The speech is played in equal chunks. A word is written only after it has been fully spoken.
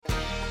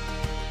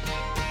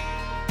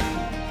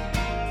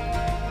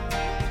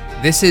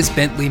This is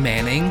Bentley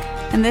Manning.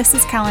 And this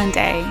is Kellen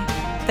Day.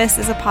 This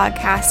is a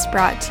podcast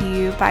brought to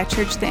you by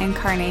Church of the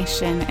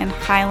Incarnation in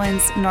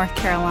Highlands, North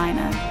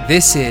Carolina.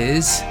 This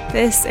is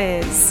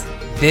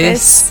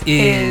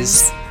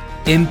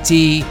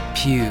Empty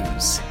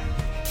Pews.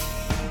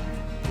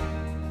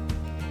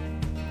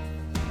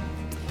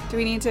 Do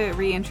we need to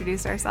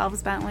reintroduce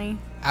ourselves, Bentley?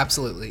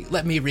 Absolutely.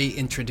 Let me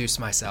reintroduce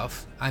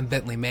myself. I'm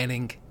Bentley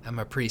Manning. I'm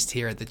a priest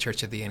here at the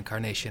Church of the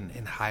Incarnation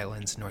in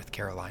Highlands, North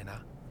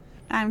Carolina.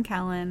 I'm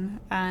Kellen.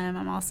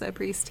 I'm also a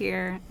priest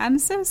here. I'm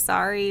so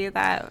sorry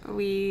that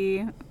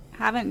we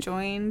haven't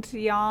joined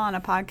y'all on a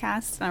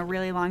podcast in a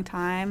really long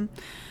time,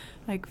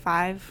 like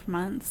 5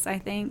 months, I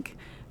think.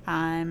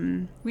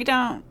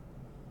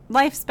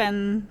 Life's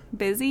been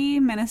busy.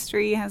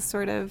 Ministry has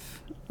sort of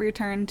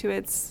returned to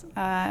its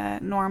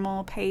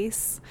normal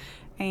pace,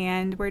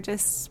 and we're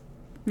just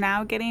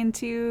now getting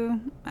to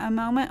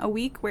a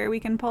week where we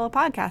can pull a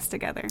podcast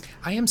together.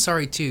 I am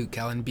sorry too,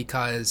 Kellen,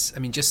 because,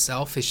 just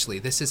selfishly,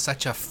 this is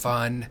such a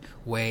fun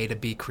way to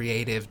be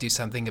creative, do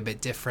something a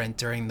bit different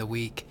during the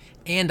week.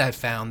 And I've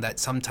found that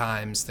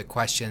sometimes the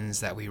questions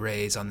that we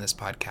raise on this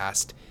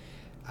podcast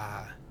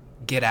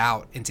get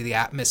out into the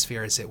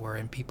atmosphere, as it were,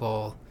 and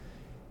people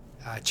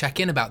check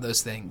in about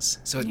those things.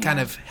 So it kind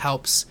of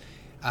helps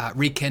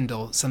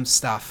rekindle some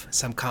stuff,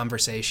 some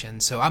conversation.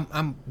 So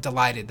I'm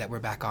delighted that we're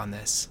back on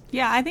this.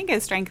 Yeah, I think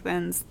it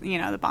strengthens,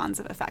 the bonds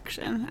of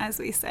affection, as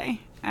we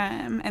say,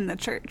 in the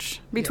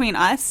church between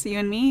us, you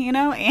and me,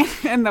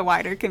 and the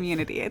wider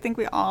community. I think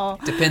we all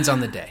depends on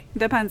the day.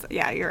 Depends.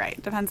 Yeah, you're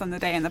right. Depends on the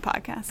day and the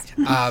podcast.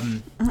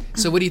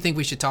 So what do you think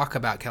we should talk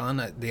about,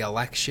 Kellen? The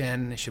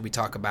election? Should we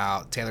talk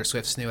about Taylor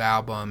Swift's new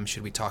album?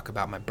 Should we talk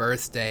about my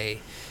birthday?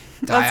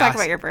 Let's talk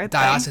about your birthday.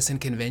 Diocesan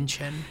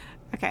convention.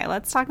 Okay,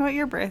 let's talk about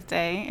your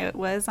birthday. It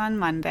was on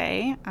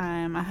Monday.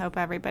 I hope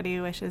everybody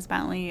wishes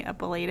Bentley a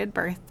belated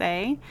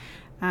birthday.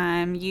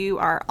 You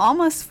are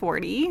almost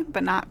 40,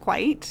 but not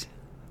quite.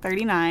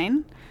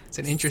 39. It's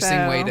an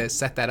interesting way to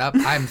set that up.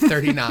 I'm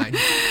 39.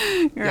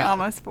 You're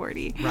almost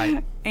 40.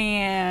 Right.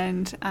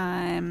 And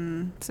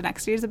so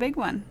next year's a big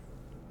one.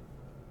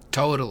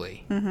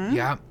 Totally. Mm-hmm.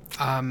 Yeah.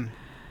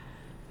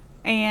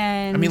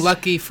 And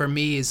lucky for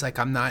me is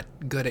I'm not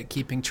good at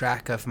keeping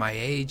track of my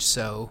age,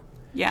 so...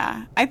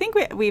 Yeah, I think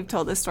we've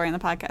told this story in the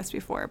podcast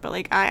before, but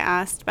I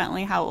asked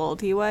Bentley how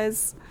old he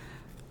was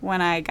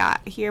when I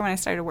got here, when I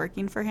started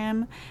working for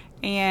him,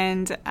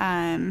 and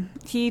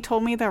he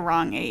told me the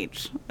wrong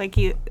age.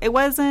 It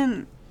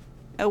wasn't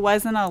a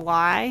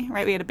lie,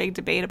 right? We had a big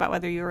debate about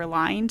whether you were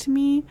lying to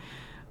me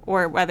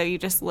or whether you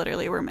just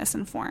literally were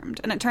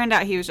misinformed, and it turned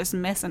out he was just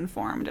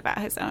misinformed about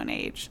his own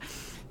age.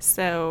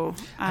 So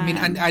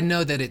I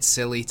know that it's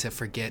silly to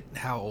forget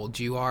how old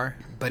you are,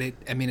 but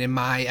in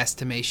my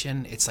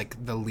estimation, it's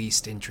the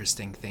least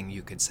interesting thing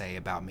you could say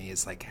about me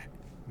is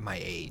my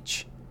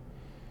age.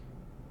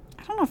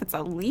 I don't know if it's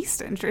the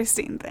least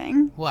interesting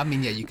thing. Well,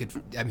 you could.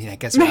 I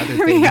guess for other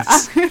things.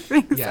 Other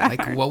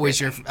things what was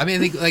your? I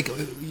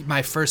think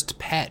my first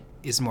pet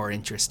is more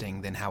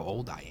interesting than how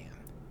old I am.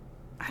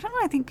 I don't know.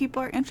 I think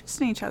people are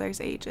interested in each other's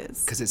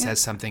ages. Because it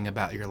says something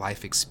about your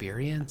life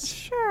experience?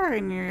 Sure,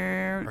 and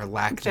your or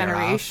lack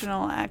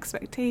generational thereof.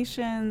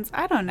 Expectations.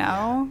 I don't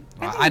know.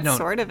 Yeah. Well, I think it's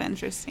sort of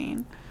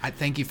interesting. I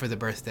thank you for the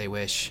birthday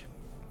wish.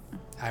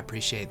 I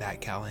appreciate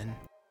that, Kellen.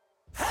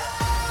 Let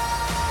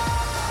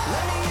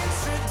me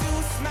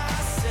introduce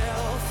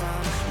myself.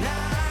 I'm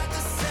not the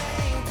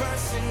same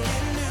person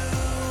you knew.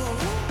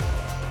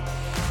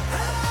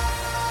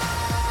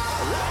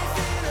 Life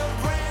in a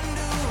brand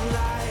new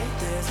light.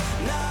 There's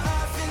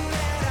nothing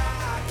that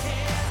I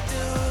can't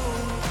do.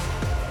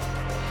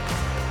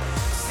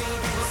 Seeing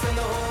people spend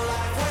their whole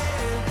life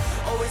waiting,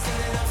 always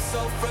ending up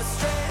so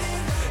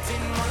frustrated.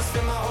 Didn't want to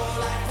spend my whole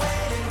life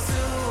waiting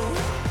too.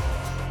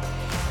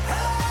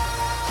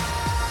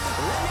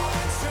 Let me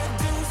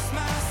introduce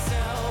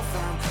myself.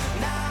 I'm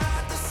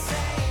not the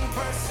same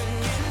person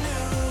you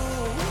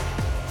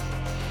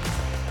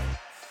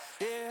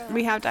knew.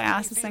 We have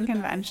Diocesan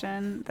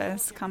Convention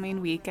this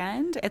coming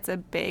weekend. It's a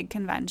big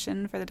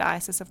convention for the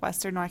Diocese of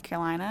Western North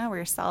Carolina.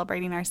 We're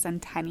celebrating our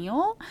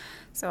centennial,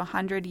 so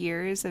 100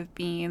 years of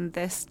being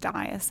this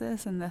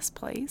diocese in this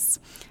place.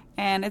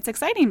 And it's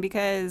exciting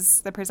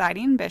because the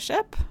presiding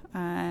bishop,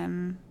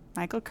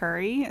 Michael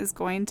Curry, is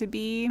going to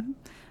be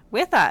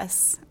with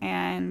us,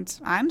 and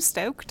I'm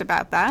stoked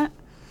about that.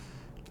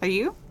 Are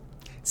you?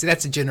 See,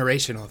 that's a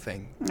generational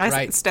thing,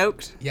 right?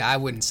 Stoked? Yeah, I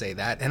wouldn't say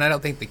that, and I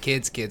don't think the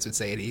kids would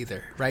say it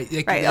either, right?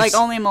 Right,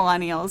 only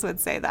millennials would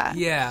say that.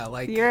 Yeah,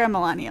 You're a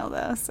millennial,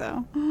 though,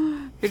 so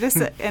you're just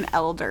an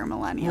elder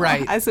millennial,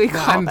 right? As we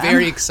call them. I'm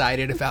very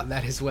excited about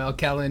that as well,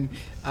 Kellen.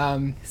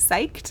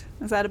 Psyched?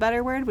 Is that a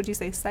better word? Would you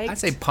say psyched? I'd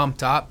say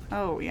pumped up.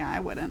 Oh, yeah,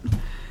 I wouldn't.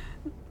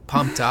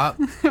 Pumped up?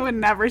 I would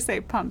never say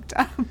pumped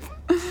up.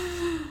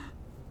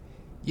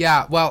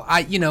 Yeah, well,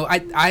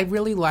 I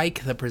really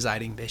like the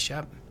presiding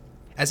bishop.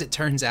 As it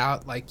turns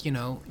out,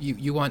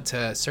 you want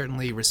to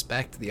certainly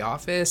respect the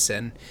office,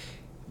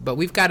 but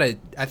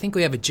I think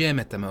we have a gem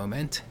at the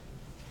moment.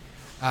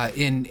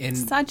 In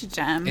such a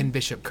gem in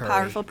Bishop Curry.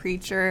 Powerful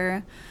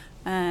preacher,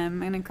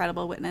 an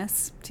incredible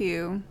witness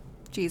to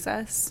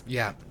Jesus.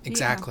 Yeah,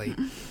 exactly.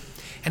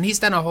 And he's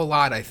done a whole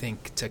lot, I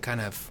think, to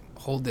kind of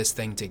hold this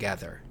thing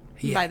together.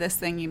 By this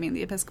thing, you mean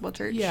the Episcopal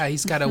Church? Yeah,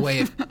 he's got a way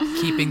of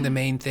keeping the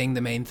main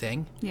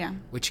thing. Yeah.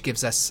 Which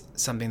gives us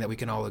something that we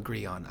can all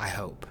agree on, I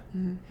hope.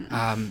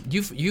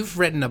 You've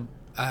written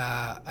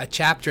a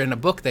chapter in a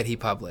book that he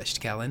published,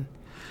 Kellen.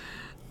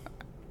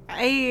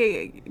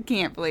 I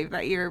can't believe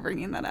that you're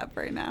bringing that up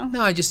right now.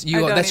 No, I just I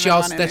don't that's even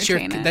wanna your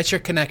entertain it. that's your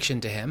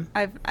connection to him.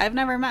 I've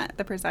never met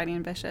the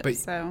presiding bishop, But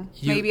so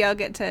you- maybe I'll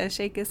get to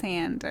shake his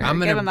hand or I'm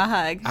gonna give him a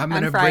hug I'm on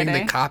gonna Friday.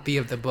 bring the copy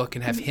of the book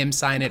and have him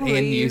sign it and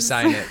you Please.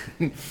 sign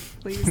it.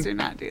 Please do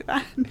not do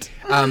that.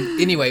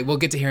 Anyway, we'll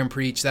get to hear him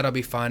preach. That'll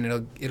be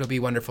fun. It'll be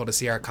wonderful to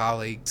see our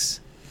colleagues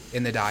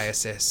in the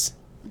diocese.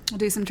 We'll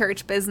do some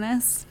church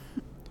business.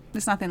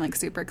 There's nothing like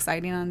super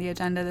exciting on the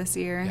agenda this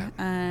year.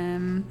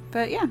 Yeah.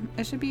 But yeah,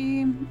 it should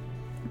be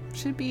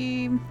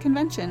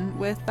convention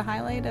with the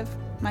highlight of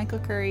Michael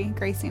Curry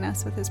gracing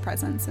us with his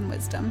presence and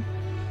wisdom.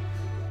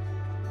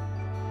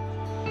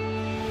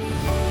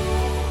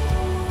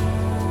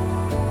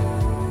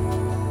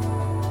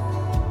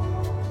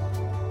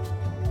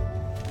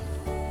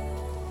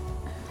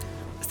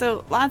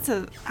 So lots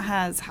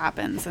has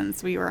happened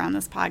since we were on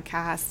this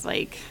podcast,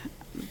 like,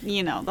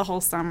 you know, the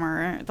whole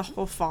summer, the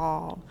whole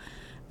fall.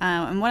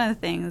 And one of the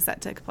things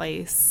that took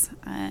place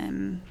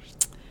in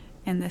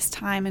this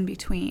time in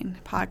between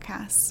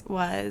podcasts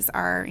was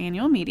our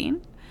annual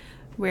meeting,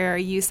 where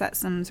you set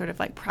some sort of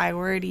like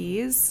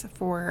priorities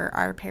for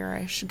our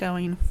parish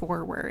going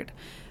forward.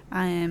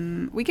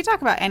 We could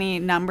talk about any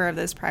number of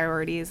those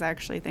priorities. I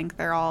actually think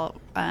they're all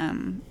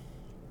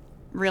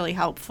really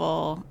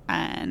helpful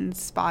and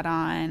spot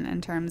on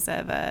in terms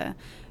of a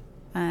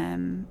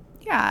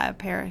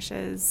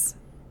parish's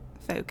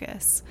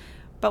focus.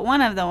 But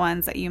one of the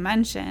ones that you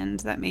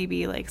mentioned that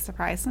maybe like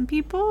surprised some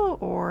people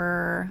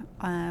or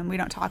we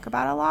don't talk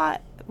about a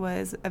lot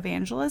was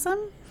evangelism.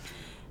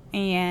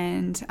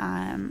 And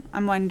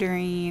I'm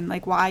wondering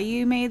like why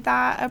you made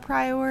that a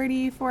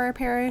priority for a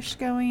parish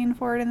going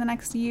forward in the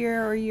next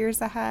year or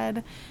years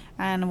ahead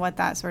and what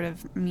that sort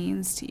of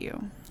means to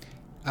you.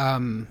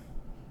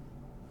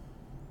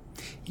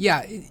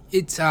 Yeah,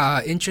 it's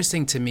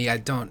interesting to me. I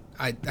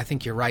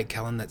think you're right,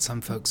 Kellen, that some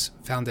folks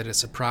found it a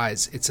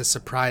surprise. It's a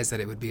surprise that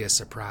it would be a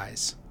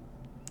surprise,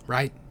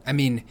 right? I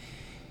mean,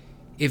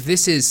 if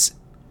this is,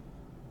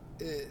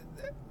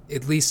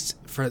 at least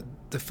for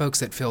the folks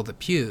that fill the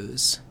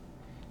pews,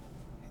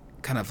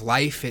 kind of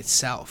life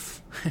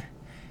itself,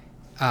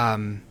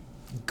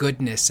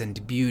 goodness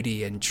and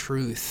beauty and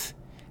truth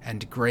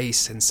and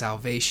grace and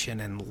salvation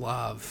and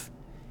love,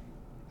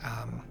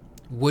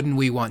 wouldn't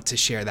we want to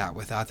share that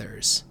with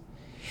others?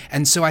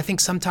 And so I think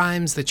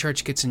sometimes the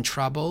church gets in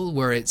trouble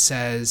where it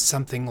says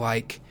something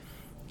like,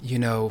 you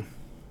know,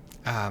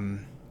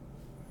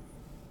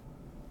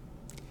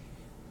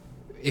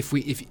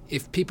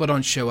 if people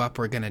don't show up,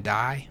 we're going to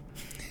die.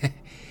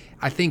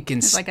 I think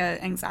It's like an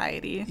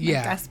anxiety,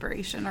 like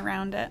desperation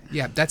around it.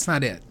 Yeah, that's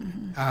not it.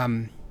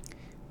 Mm-hmm.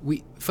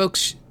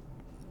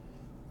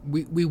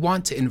 We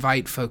want to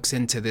invite folks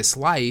into this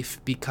life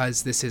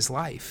because this is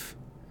life.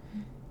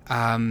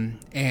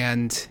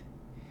 And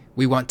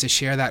we want to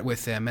share that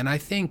with them. And I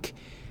think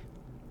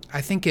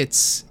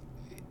it's,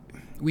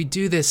 we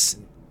do this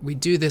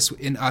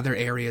in other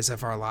areas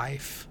of our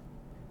life,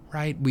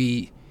 right?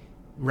 We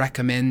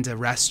recommend a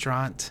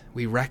restaurant.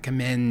 We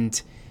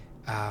recommend,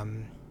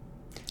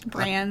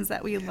 brands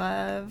that we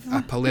love,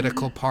 a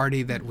political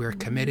party that we're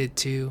committed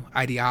to,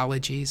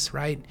 ideologies,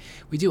 right?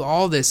 We do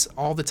all this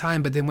all the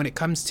time. But then when it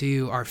comes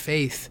to our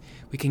faith,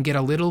 we can get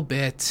a little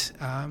bit,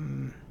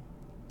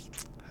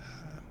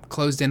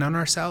 closed in on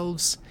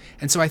ourselves.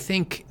 And so I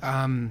think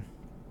on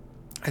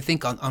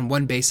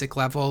one basic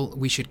level,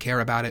 we should care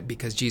about it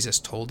because Jesus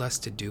told us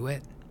to do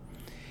it.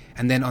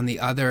 And then on the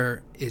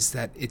other is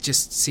that it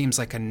just seems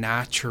like a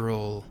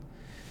natural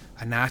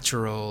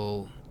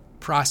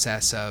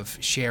process of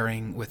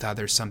sharing with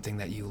others something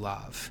that you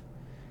love.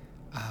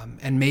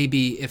 And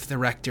maybe if the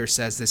rector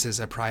says this is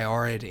a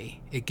priority,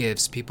 it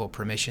gives people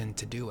permission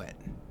to do it,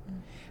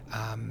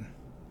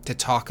 to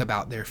talk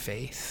about their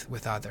faith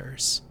with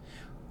others.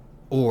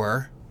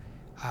 Or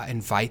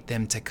invite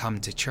them to come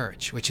to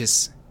church, which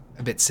is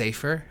a bit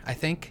safer, I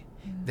think,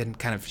 than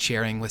kind of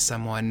sharing with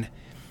someone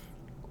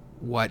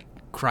what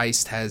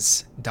Christ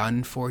has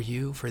done for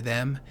you, for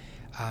them.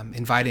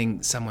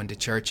 Inviting someone to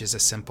church is a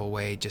simple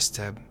way just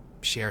to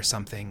share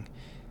something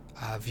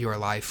of your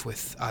life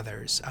with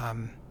others.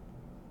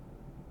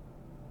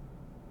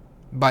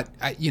 But,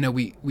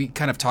 we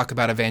kind of talk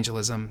about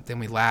evangelism, then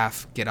we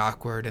laugh, get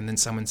awkward, and then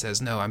someone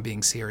says, no, I'm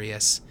being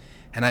serious.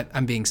 And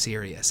I'm being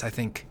serious. I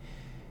think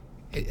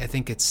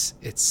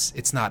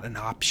it's not an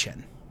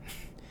option.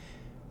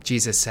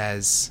 Jesus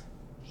says,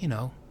 in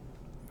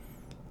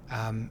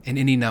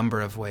any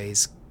number of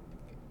ways,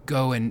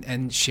 go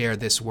and share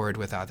this word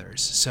with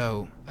others.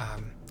 So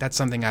that's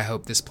something I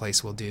hope this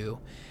place will do.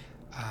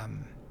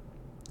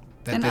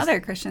 And other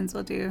Christians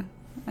will do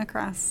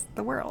across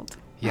the world.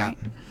 Yeah, right?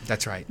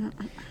 that's right.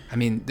 I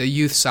mean, the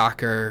youth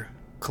soccer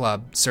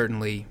club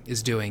certainly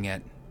is doing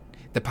it.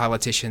 The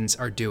politicians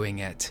are doing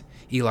it.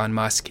 Elon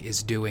Musk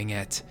is doing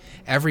it.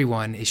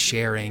 Everyone is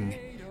sharing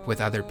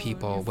with other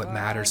people what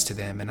matters to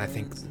them, and I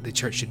think the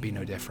church should be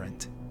no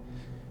different.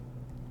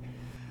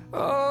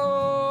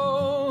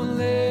 Oh,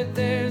 let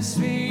them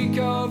speak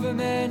of a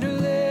man who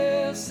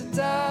lives to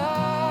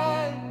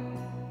die.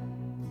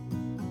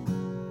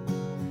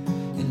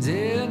 And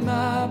in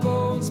my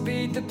bones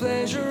beat the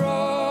pleasure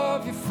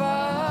of your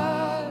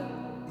fire.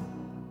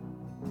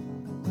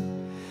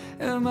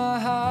 And my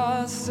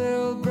heart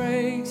still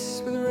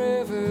breaks with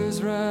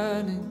rivers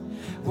running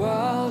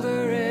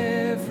wilder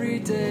every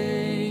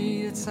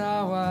day. It's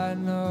how I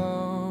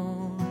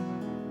know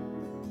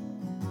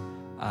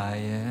I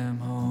am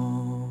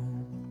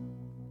home.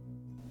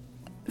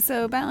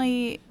 So,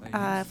 Bentley,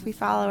 if we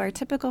follow our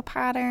typical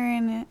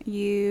pattern,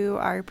 you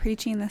are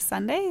preaching this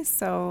Sunday,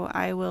 so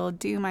I will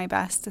do my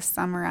best to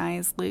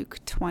summarize Luke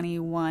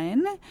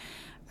 21.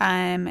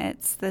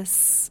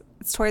 It's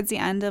towards the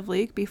end of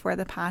Luke, before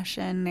the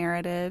Passion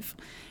narrative,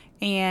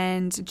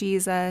 and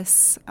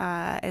Jesus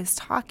is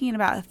talking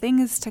about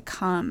things to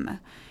come.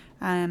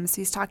 So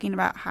he's talking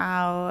about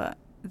how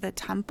the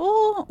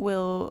temple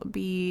will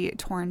be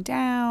torn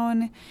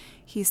down.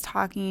 He's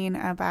talking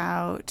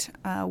about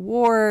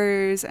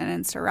wars and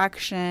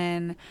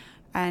insurrection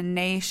and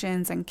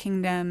nations and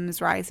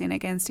kingdoms rising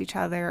against each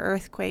other,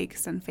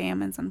 earthquakes and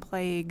famines and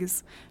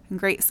plagues and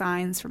great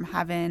signs from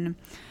heaven.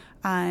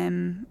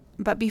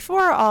 But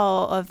before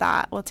all of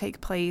that will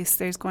take place,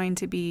 there's going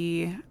to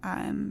be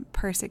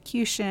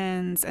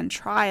persecutions and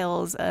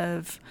trials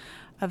of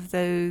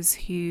those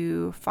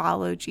who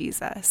follow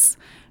Jesus.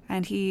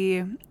 And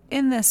he,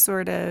 in this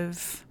sort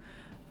of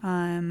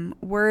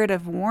word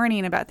of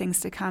warning about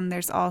things to come,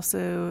 there's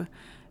also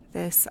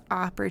this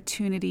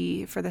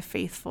opportunity for the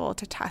faithful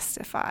to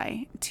testify,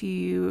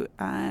 to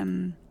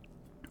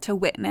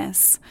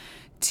witness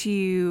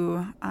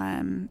to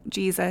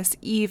Jesus,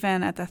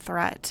 even at the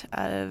threat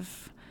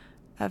of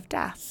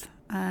death.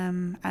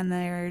 And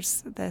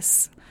there's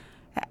this,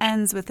 it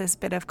ends with this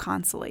bit of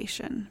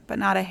consolation. But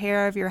not a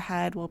hair of your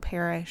head will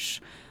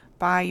perish.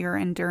 By your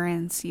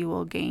endurance, you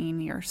will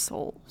gain your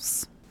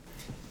souls.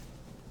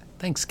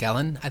 Thanks,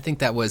 Kellen. I think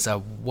that was a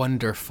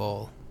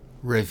wonderful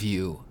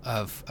review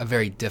of a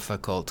very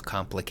difficult,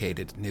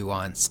 complicated,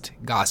 nuanced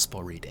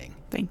gospel reading.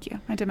 Thank you.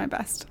 I did my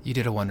best. You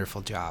did a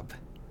wonderful job.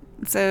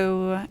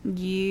 So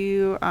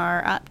you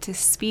are up to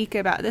speak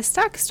about this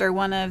text or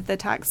one of the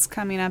texts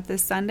coming up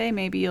this Sunday.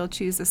 Maybe you'll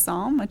choose a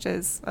psalm, which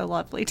is a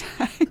lovely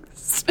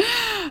text.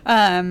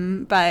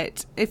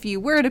 But if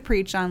you were to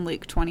preach on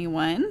Luke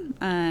 21,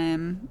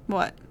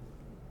 what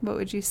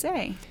would you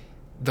say?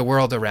 The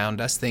world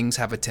around us, things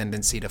have a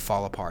tendency to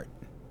fall apart.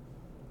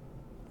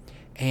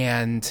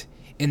 And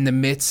in the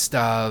midst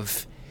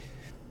of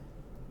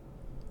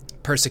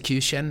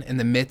persecution, in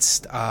the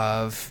midst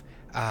of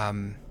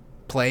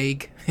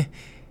plague,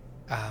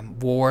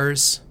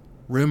 wars,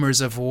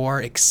 rumors of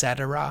war,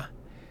 etc.,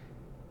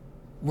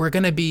 we're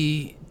going to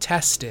be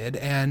tested.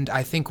 And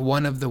I think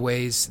one of the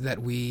ways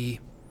that we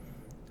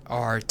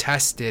are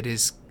tested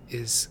has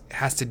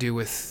to do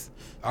with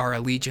our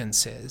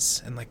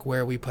allegiances and like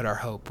where we put our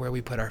hope, where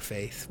we put our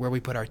faith, where we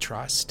put our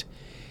trust.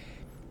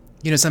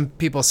 You know, some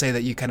people say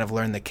that you kind of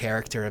learn the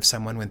character of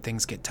someone when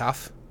things get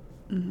tough.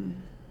 Mm-hmm.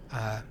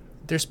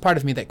 There's part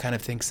of me that kind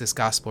of thinks this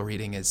gospel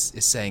reading is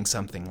saying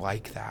something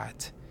like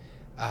that.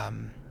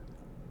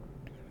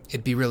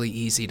 It'd be really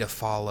easy to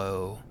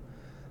follow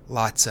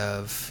lots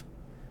of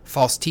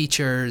false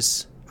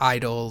teachers,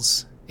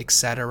 idols,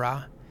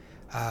 etc.,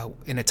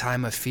 in a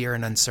time of fear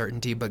and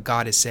uncertainty, but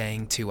God is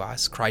saying to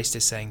us, Christ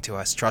is saying to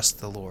us, trust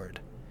the Lord.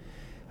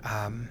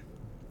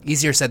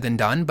 Easier said than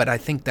done, but I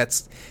think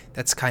that's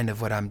kind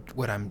of what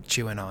I'm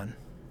chewing on.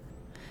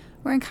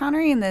 We're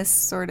encountering this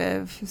sort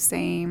of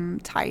same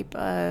type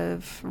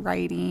of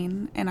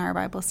writing in our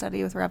Bible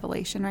study with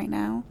Revelation right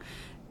now,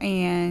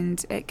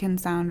 and it can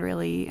sound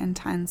really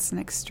intense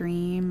and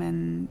extreme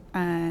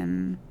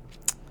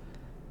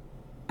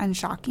and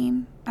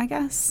shocking, I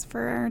guess,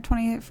 for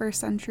 21st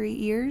century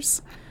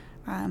ears.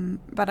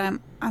 But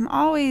I'm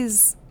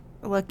always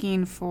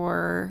looking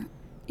for,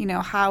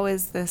 how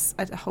is this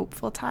a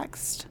hopeful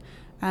text?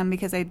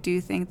 Because I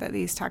do think that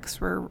these texts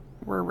were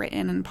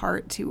written in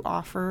part to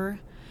offer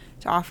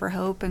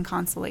hope and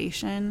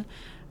consolation.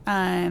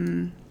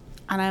 And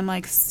I'm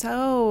like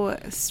so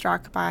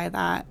struck by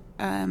that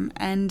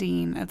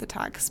ending of the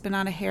text, but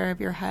not a hair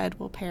of your head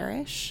will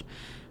perish.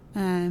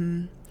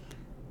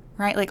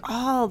 Right? Like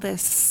all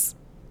this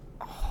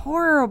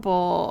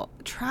all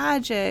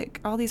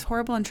these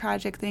horrible and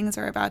tragic things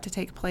are about to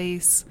take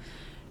place.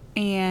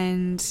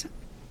 And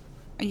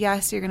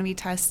yes, you're going to be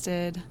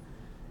tested,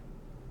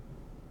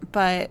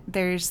 but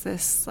there's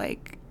this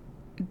like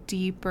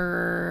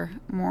deeper,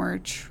 more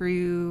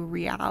true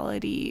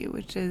reality,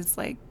 which is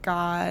like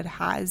God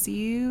has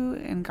you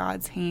in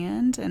God's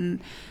hand,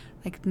 and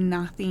like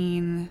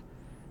nothing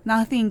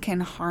can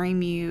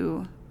harm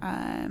you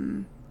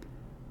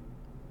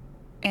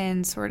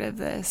in sort of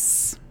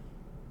this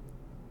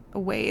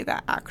way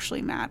that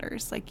actually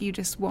matters. Like, you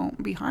just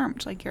won't be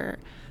harmed. Like, your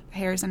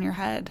hairs on your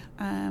head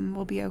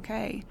will be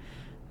okay.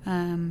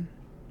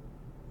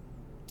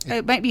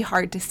 It might be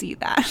hard to see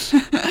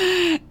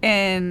that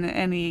in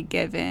any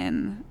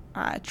given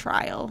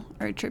trial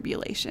or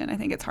tribulation. I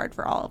think it's hard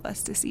for all of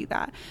us to see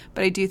that.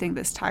 But I do think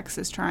this text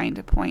is trying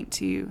to point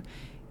to,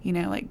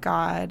 like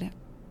God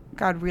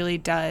really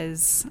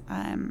does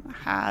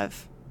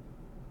have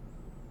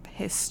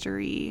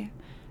history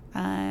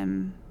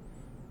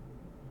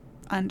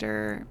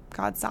under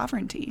God's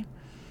sovereignty.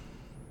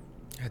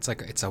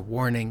 It's a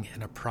warning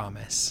and a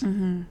promise.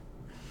 Mm-hmm.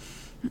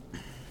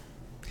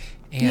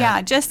 And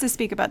yeah, just to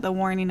speak about the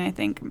warning, I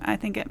think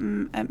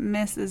it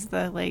misses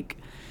the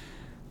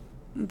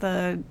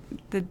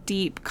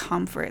deep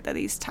comfort that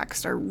these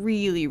texts are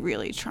really,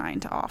 really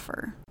trying to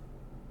offer.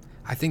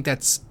 I think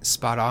that's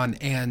spot on.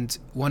 And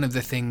one of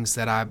the things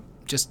that I'm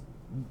just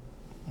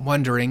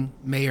wondering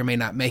may or may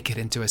not make it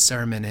into a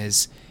sermon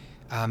is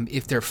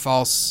if there are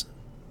false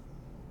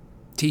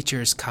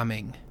teachers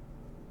coming,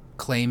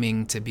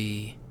 claiming to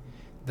be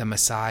the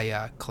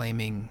Messiah,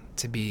 claiming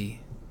to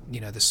be,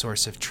 the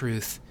source of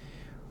truth,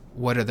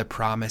 what are the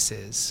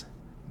promises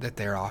that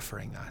they're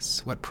offering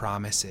us? What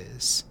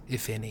promises,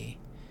 if any,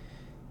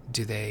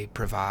 do they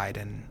provide?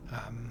 And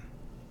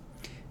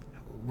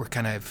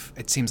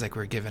it seems like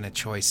we're given a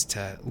choice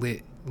to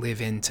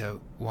live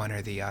into one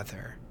or the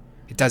other.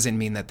 It doesn't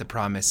mean that the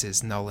promise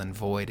is null and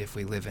void if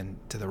we live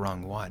into the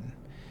wrong one,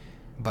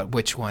 but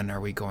which one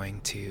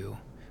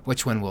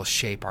will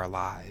shape our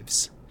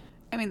lives?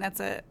 I mean, that's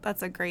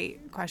a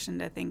great question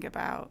to think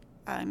about,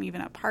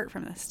 even apart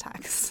from this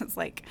text. It's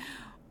like,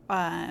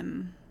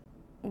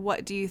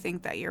 what do you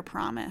think that you're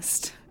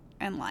promised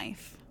in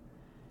life?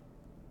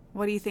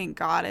 What do you think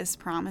God is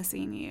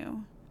promising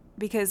you?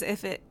 Because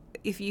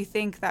if you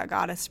think that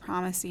God is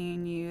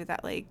promising you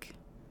that, like,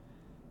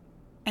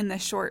 in the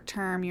short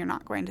term you're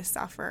not going to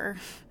suffer,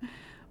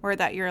 or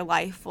that your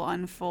life will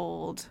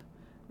unfold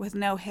with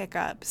no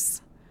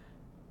hiccups,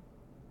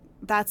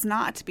 that's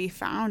not to be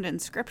found in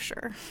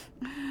Scripture.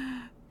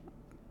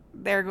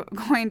 There are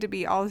going to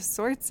be all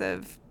sorts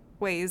of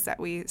ways that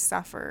we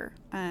suffer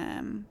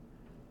and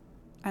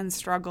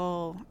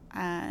struggle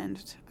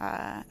and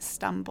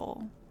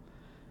stumble.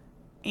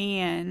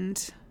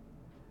 And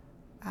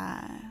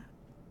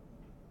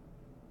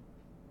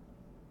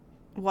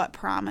what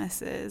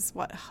promises,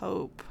 what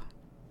hope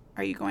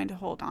are you going to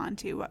hold on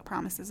to? What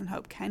promises and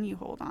hope can you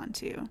hold on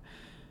to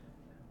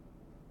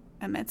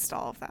amidst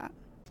all of that?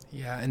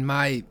 Yeah, and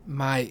my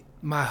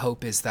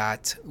hope is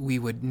that we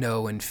would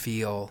know and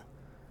feel,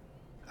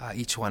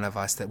 each one of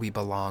us, that we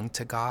belong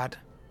to God,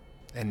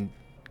 and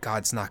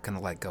God's not going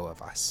to let go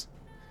of us.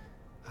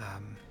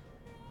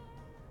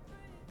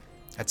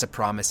 That's a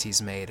promise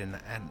He's made, and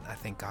I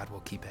think God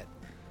will keep it.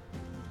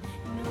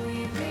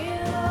 We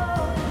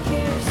belong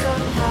here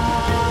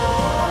somehow.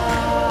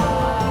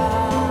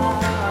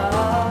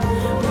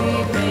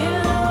 We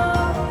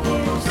belong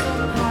here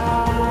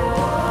somehow.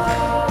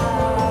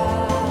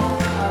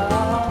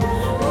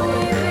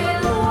 We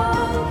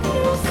belong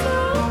here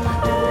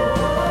somehow.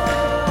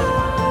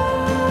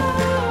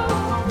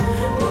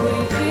 We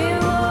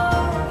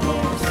belong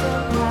here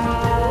somehow.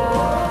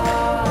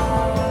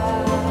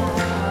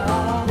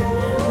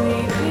 We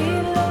belong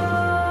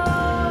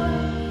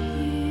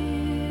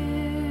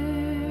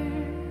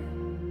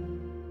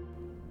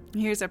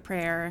here. Here's a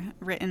prayer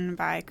written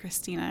by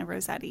Christina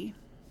Rossetti.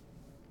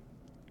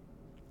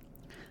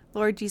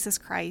 Lord Jesus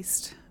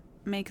Christ,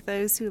 make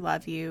those who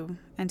love you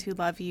and who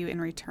love you in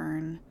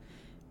return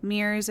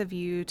mirrors of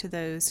you to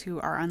those who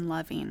are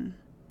unloving,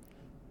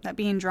 that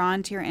being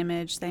drawn to your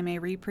image they may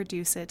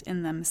reproduce it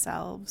in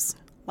themselves,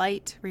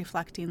 light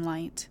reflecting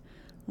light,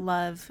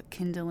 love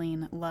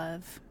kindling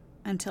love,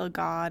 until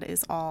God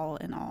is all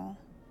in all.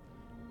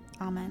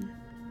 Amen.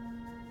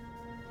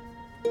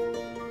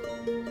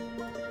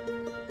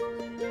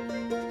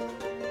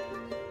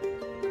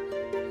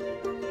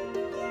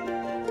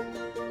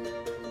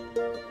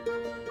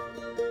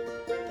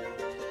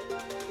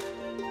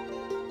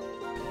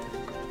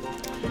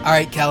 All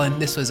right, Kellen,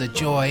 this was a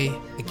joy,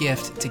 a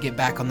gift to get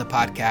back on the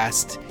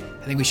podcast.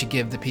 I think we should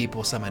give the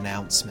people some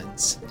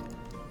announcements.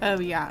 Oh,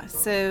 yeah.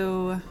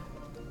 So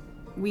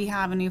we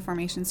have a new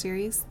formation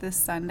series this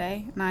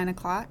Sunday, 9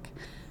 o'clock.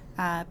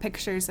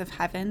 Pictures of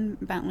Heaven.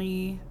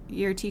 Bentley,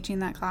 you're teaching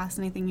that class.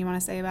 Anything you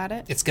want to say about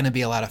it? It's going to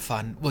be a lot of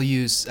fun. We'll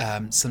use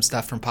some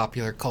stuff from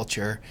popular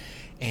culture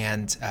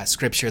and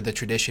scripture, the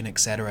tradition,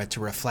 etc., to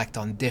reflect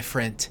on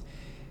different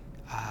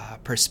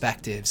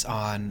perspectives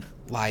on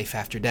life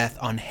after death,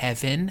 on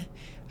heaven,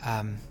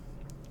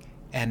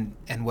 and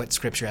what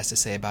scripture has to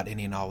say about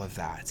any and all of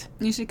that.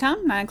 You should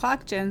come, 9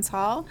 o'clock, Jones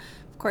Hall.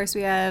 Of course,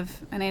 we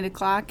have an 8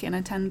 o'clock and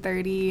a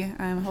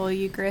 10:30 Holy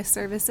Eucharist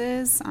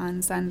services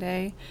on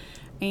Sunday.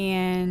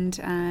 And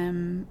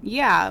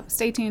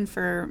stay tuned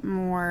for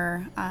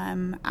more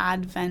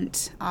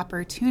Advent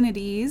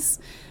opportunities,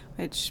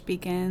 which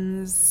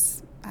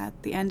begins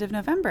at the end of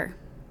November.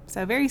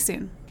 So very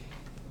soon.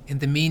 In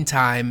the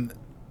meantime,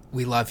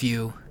 we love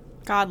you.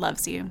 God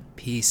loves you.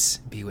 Peace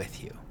be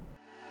with you.